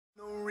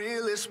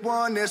this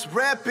one is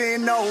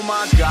repping. Oh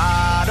my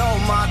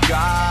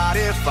God,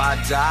 if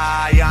I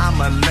die, I'm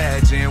a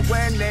legend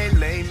when they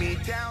lay me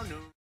down.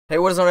 Hey,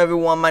 what is up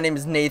everyone, my name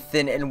is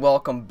Nathan and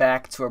welcome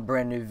back to a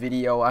brand new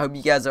video. I hope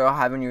you guys are all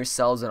having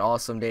yourselves an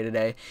awesome day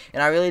today.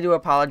 And I really do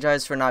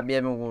apologize for not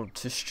being able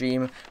to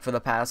stream for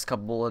the past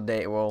couple of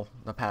days, well,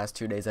 the past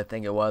 2 days I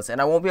think it was. And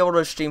I won't be able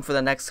to stream for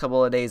the next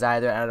couple of days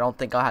either, and I don't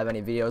think I'll have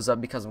any videos up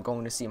because I'm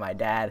going to see my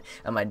dad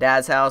at my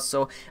dad's house.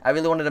 So I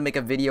really wanted to make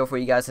a video for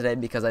you guys today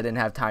because I didn't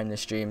have time to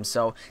stream.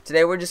 So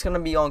today we're just going to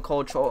be on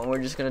Control and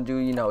we're just going to do,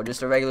 you know,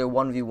 just a regular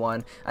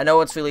 1v1. I know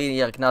it's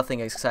really like nothing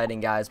exciting,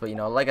 guys, but you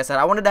know, like I said,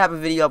 I wanted to have a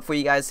video up for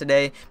you guys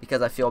today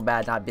because I feel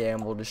bad not being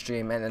able to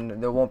stream,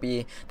 and there won't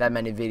be that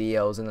many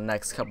videos in the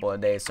next couple of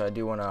days, so I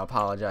do want to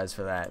apologize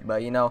for that.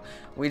 But you know,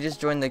 we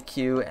just joined the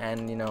queue,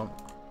 and you know,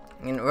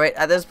 right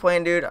at this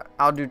point, dude,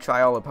 I'll do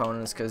trial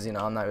opponents because you know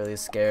I'm not really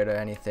scared or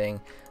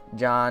anything.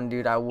 John,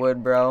 dude, I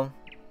would, bro.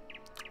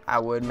 I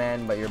would,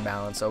 man, but you're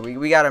balanced. So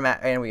we got a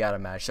match, and we got a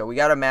match. So we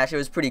got a match. It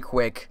was pretty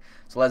quick.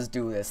 So let's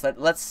do this.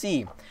 Let's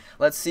see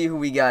who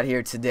we got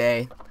here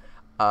today.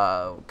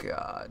 Oh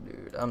god,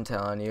 dude, I'm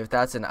telling you, if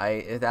that's an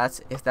ice,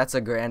 if that's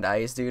a grand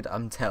ice, dude,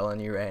 I'm telling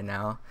you right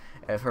now,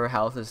 if her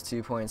health is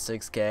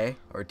 2.6k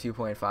or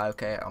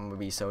 2.5k, I'm gonna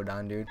be so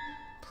done, dude.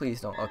 Please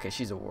don't. Okay,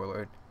 she's a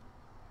warlord.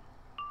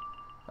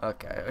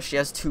 Okay, she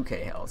has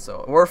 2k health,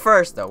 so we're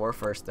first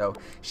though.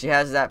 She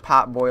has that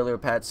pop boiler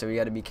pet, so we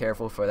got to be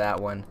careful for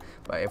that one.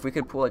 But if we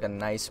could pull like a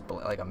nice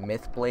like a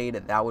myth blade,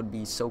 that would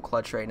be so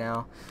clutch right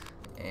now.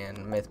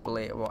 And myth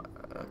blade, well,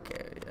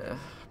 okay, yeah.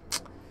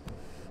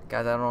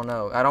 Guys, I don't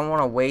know. I don't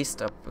want to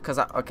waste up because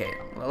okay,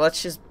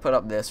 let's just put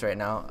up this right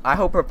now. I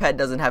hope her pet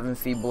doesn't have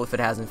enfeeble. If it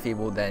has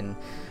enfeeble, then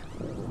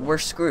we're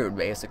screwed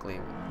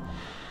basically.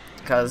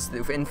 Because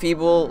if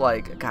enfeeble,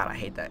 like, God, I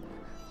hate that.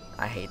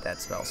 I hate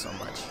that spell so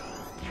much.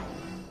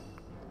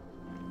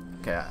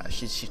 Okay,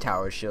 she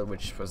towered shield,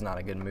 which was not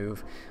a good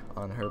move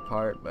on her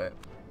part, but.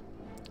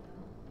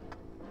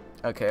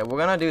 Okay, we're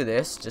gonna do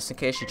this just in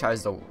case she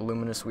tries to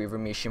Luminous Weaver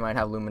me. She might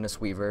have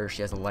Luminous Weaver.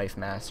 She has a Life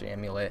Mastery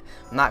amulet.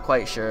 I'm not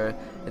quite sure.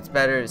 It's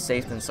better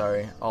safe than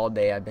sorry. All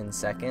day I've been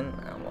second.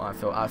 Well,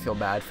 I feel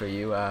bad for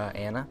you,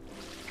 Anna.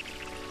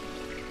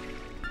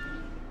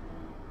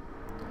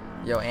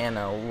 Yo,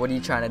 Anna, what are you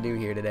trying to do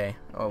here today?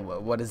 Oh,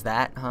 what is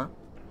that, huh?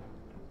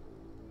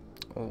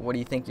 What do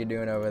you think you're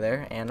doing over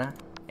there, Anna?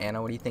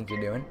 Anna, what do you think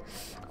you're doing?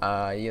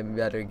 You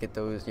better get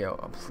those. Yo,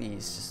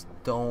 please just.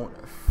 Don't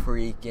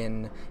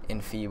freaking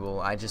enfeeble.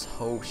 I just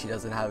hope she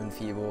doesn't have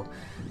enfeeble.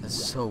 That's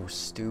so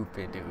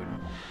stupid, dude.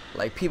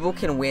 Like, people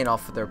can win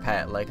off of their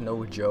pet, like,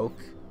 no joke.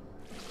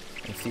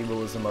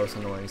 Enfeeble is the most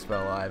annoying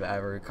spell I've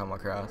ever come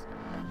across.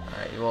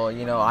 Alright, well,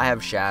 you know, I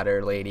have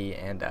Shatter, lady,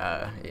 and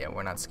yeah,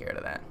 we're not scared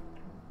of that.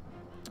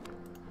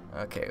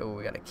 Okay, oh,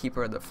 we gotta keep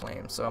her at the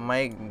flame. So I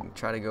might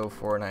try to go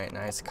for a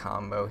nice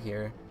combo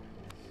here.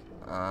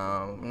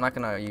 I'm not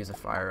gonna use a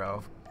fire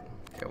elf.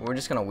 Okay, we're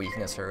just gonna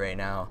weakness her right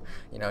now,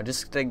 you know,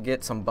 just to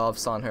get some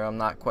buffs on her. I'm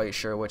not quite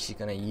sure what she's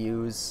gonna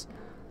use.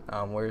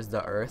 Where's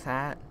the earth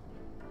at?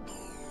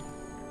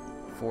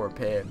 4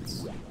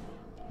 pips.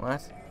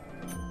 What?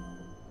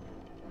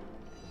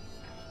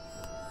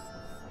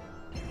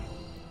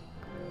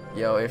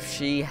 Yo, if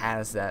she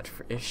has that,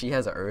 if she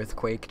has an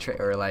earthquake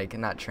or like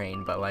not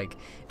train, but like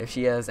if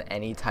she has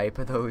any type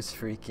of those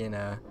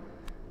freaking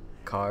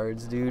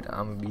cards, dude,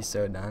 I'm gonna be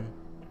so done.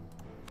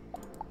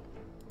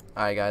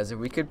 Alright guys, if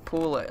we could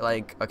pull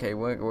like, okay,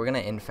 we're gonna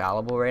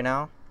infallible right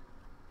now,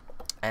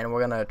 and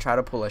we're gonna try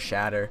to pull a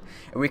shatter.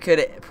 If we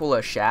could pull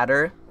a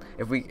shatter,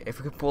 if we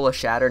could pull a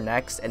shatter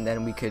next, and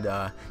then we could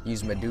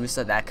use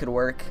Medusa, that could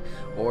work.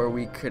 Or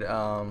we could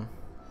okay,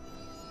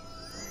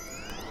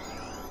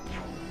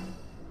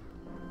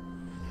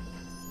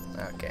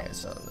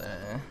 so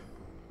then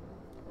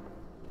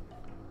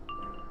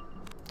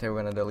okay, we're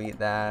gonna delete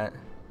that.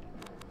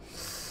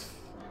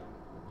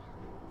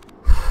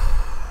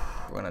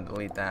 We're gonna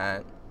delete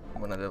that.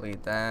 We're gonna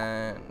delete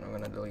that. We're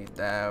gonna delete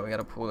that. We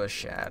gotta pull a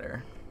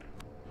shatter.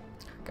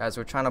 Guys,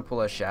 we're trying to pull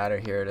a shatter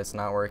here. It's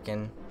not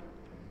working.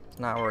 It's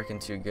not working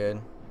too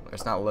good.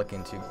 It's not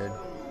looking too good.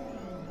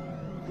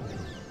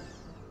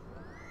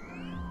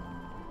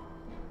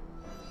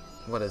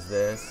 What is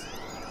this?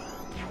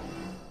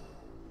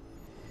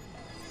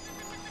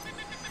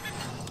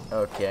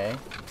 Okay.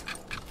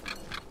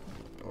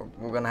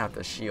 We're gonna have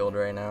to shield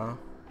right now.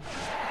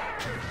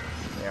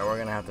 Yeah, we're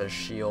gonna have to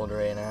shield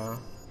right now.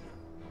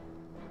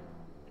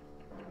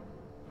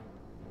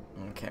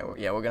 Okay,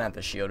 yeah, we're gonna have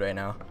to shield right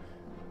now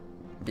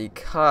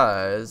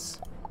because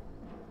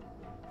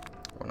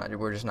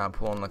we're just not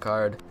pulling the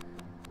card.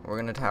 We're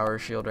gonna tower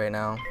shield right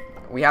now.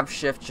 We have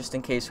shift just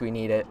in case we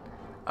need it,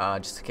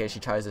 just in case she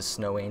tries a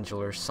snow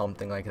angel or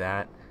something like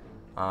that.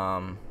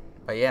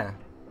 But yeah,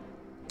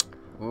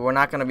 we're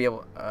not gonna be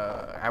able.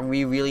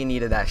 We really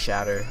needed that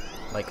shatter.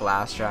 Like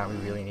last shot, we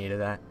really needed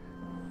that.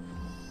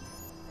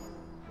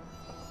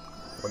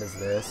 What is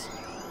this?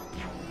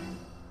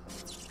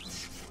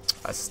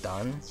 A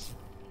stun?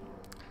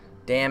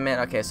 Damn it.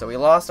 Okay, so we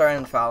lost our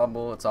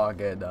infallible. It's all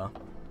good though.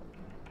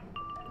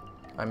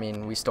 I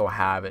mean, we still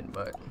have it,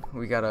 but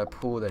we gotta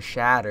pull the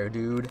shatter,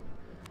 dude.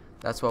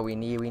 That's what we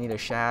need. We need a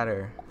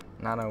shatter,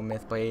 not a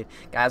myth blade.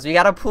 Guys, we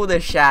gotta pull the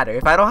shatter.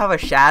 If I don't have a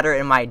shatter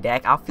in my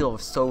deck, I'll feel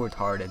so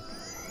retarded.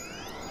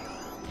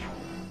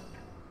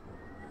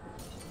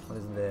 What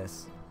is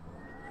this?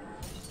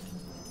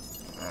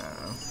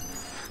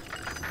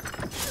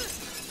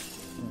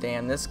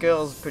 Damn, this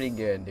girl's pretty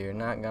good, dude.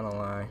 Not gonna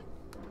lie.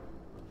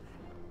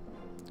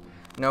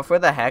 No, for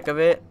the heck of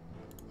it,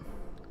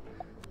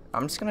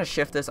 I'm just gonna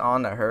shift this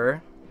on to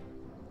her.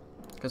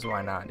 Cause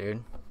why not,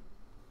 dude?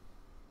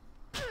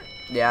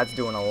 Yeah, it's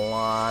doing a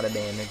lot of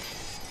damage.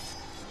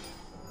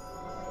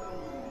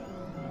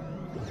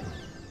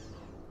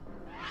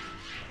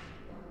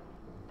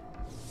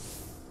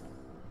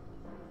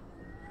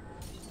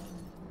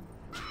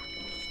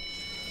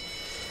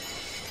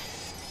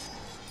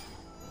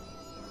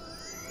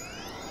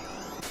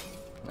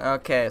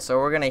 Okay, so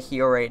we're gonna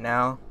heal right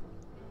now.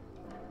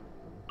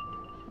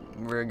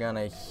 We're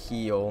gonna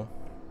heal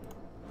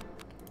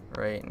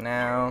right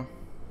now.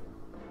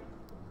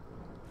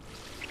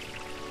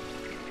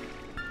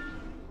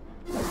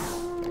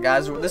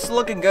 Guys, this is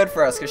looking good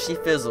for us because she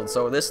fizzled,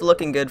 so this is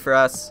looking good for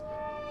us.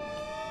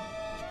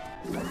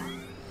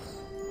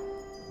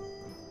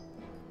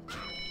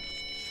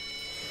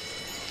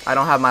 I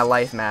don't have my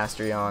life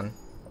mastery on.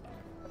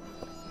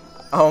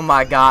 Oh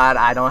my god,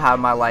 I don't have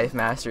my life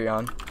mastery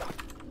on.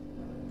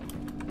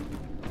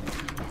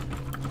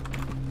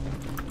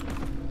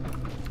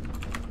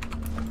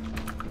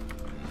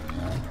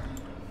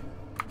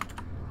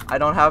 I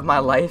don't have my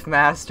life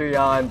mastery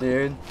on,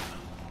 dude.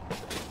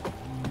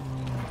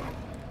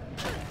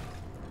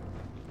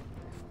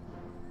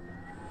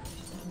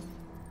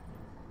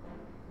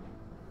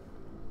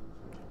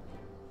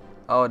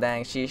 Oh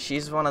dang,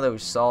 she's one of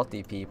those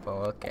salty people.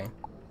 Okay.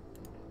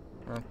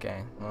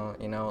 Okay. Well,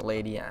 you know,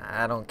 lady,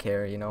 I don't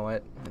care. You know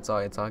what? It's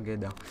all good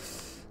though.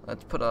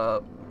 Let's put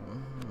up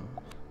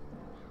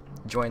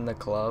join the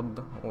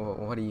club.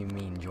 What do you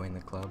mean join the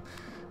club?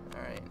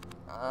 All right.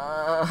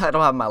 I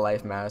don't have my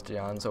life mastery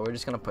on, so we're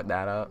just gonna put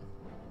that up.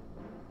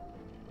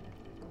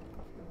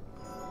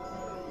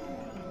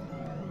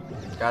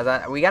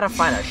 Guys, we gotta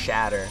find a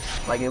shatter.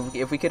 Like,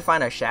 if we could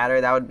find a shatter,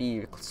 that would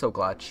be so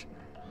clutch.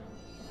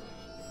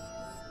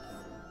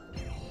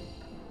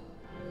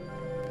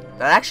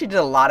 That actually did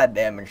a lot of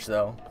damage,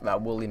 though,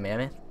 that woolly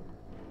mammoth.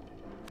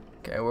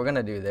 Okay, we're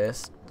gonna do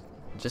this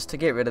just to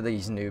get rid of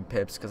these noob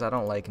pips, because I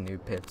don't like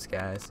noob pips,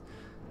 guys.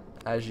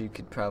 As you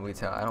could probably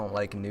tell, I don't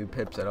like noob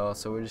pips at all,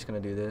 so we're just gonna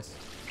do this.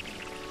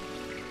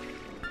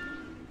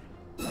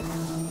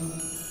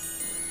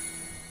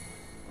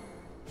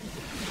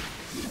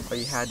 All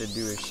you had to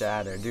do is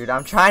shatter. Dude,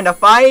 I'm trying to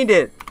find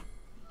it!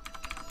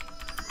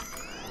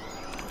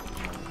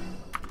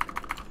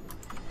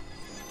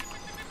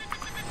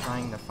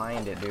 Trying to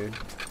find it, dude.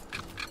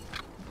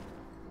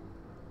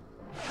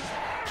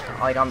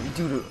 Like,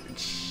 dude.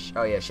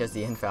 Oh yeah, she has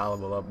the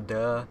infallible up,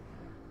 duh.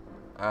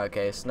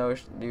 Okay, snow,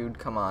 dude,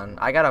 come on.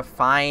 I gotta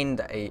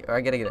find a, or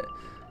I gotta get it.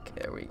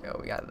 Okay, there we go,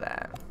 we got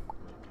that.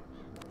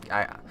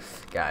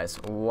 Guys,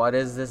 what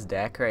is this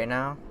deck right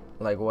now?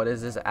 Like, what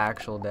is this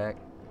actual deck?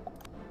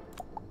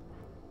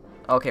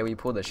 Okay, we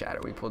pulled the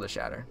shatter, we pulled the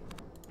shatter.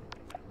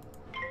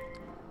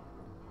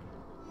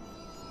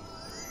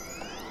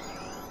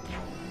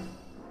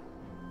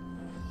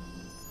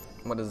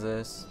 What is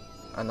this?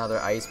 Another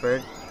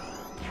iceberg?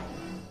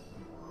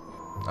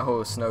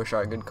 Oh, snow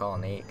shark, good call,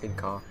 Nate, good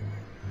call.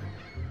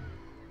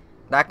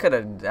 That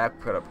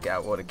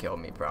would have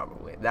killed me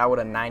probably. That would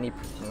have 90%.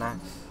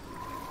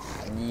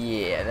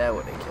 Yeah, that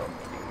would have killed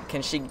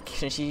me.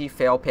 Can she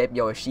fail Pip?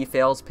 Yo, if she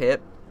fails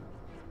Pip,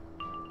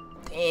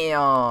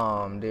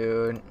 damn,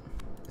 dude,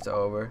 it's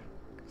over.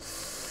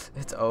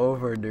 It's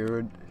over,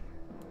 dude.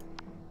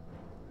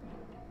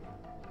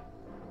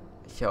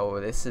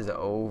 Yo, this is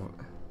over.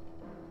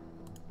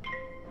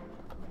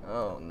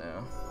 Oh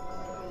no.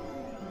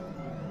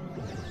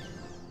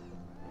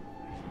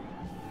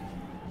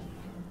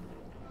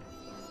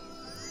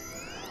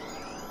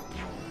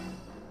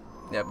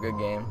 Yep, good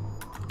game.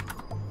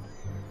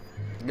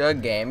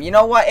 Good game. You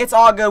know what? It's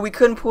all good. We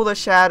couldn't pull the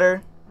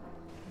shatter.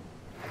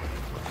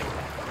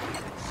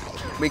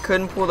 We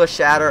couldn't pull the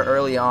shatter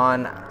early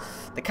on.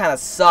 It kind of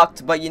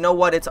sucked, but you know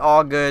what? It's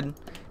all good.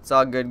 It's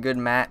all good. Good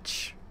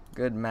match.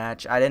 Good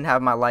match. I didn't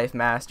have my life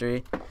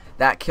mastery.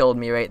 That killed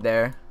me right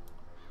there.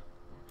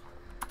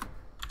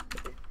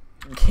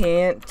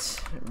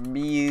 Can't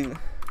believe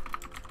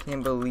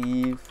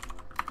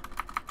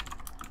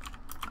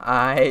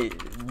I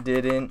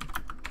didn't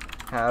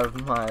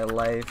have my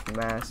life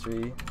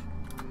mastery.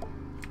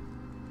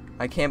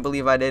 I can't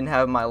believe I didn't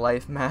have my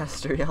life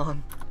mastery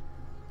on.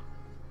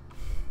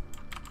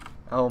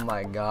 Oh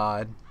my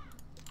god.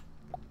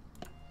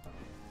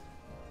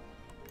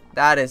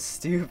 That is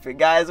stupid,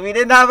 guys. We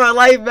didn't have our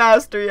life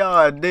mastery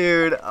on,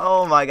 dude.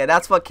 Oh my god.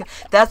 That's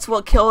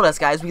what killed us,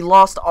 guys. We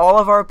lost all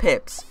of our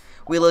pips.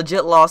 we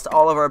legit lost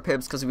all of our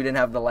pips because we didn't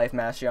have the life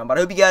mastery on. But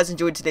I hope you guys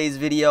enjoyed today's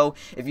video.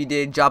 If you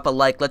did, drop a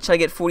like. Let's try to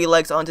get 40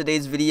 likes on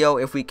today's video.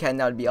 If we can,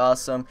 that would be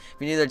awesome. If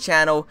you're new to the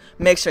channel,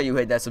 make sure you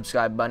hit that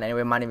subscribe button.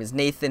 Anyway, my name is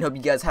Nathan. Hope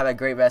you guys have a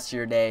great rest of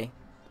your day,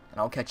 and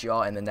I'll catch you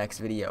all in the next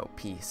video.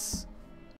 Peace.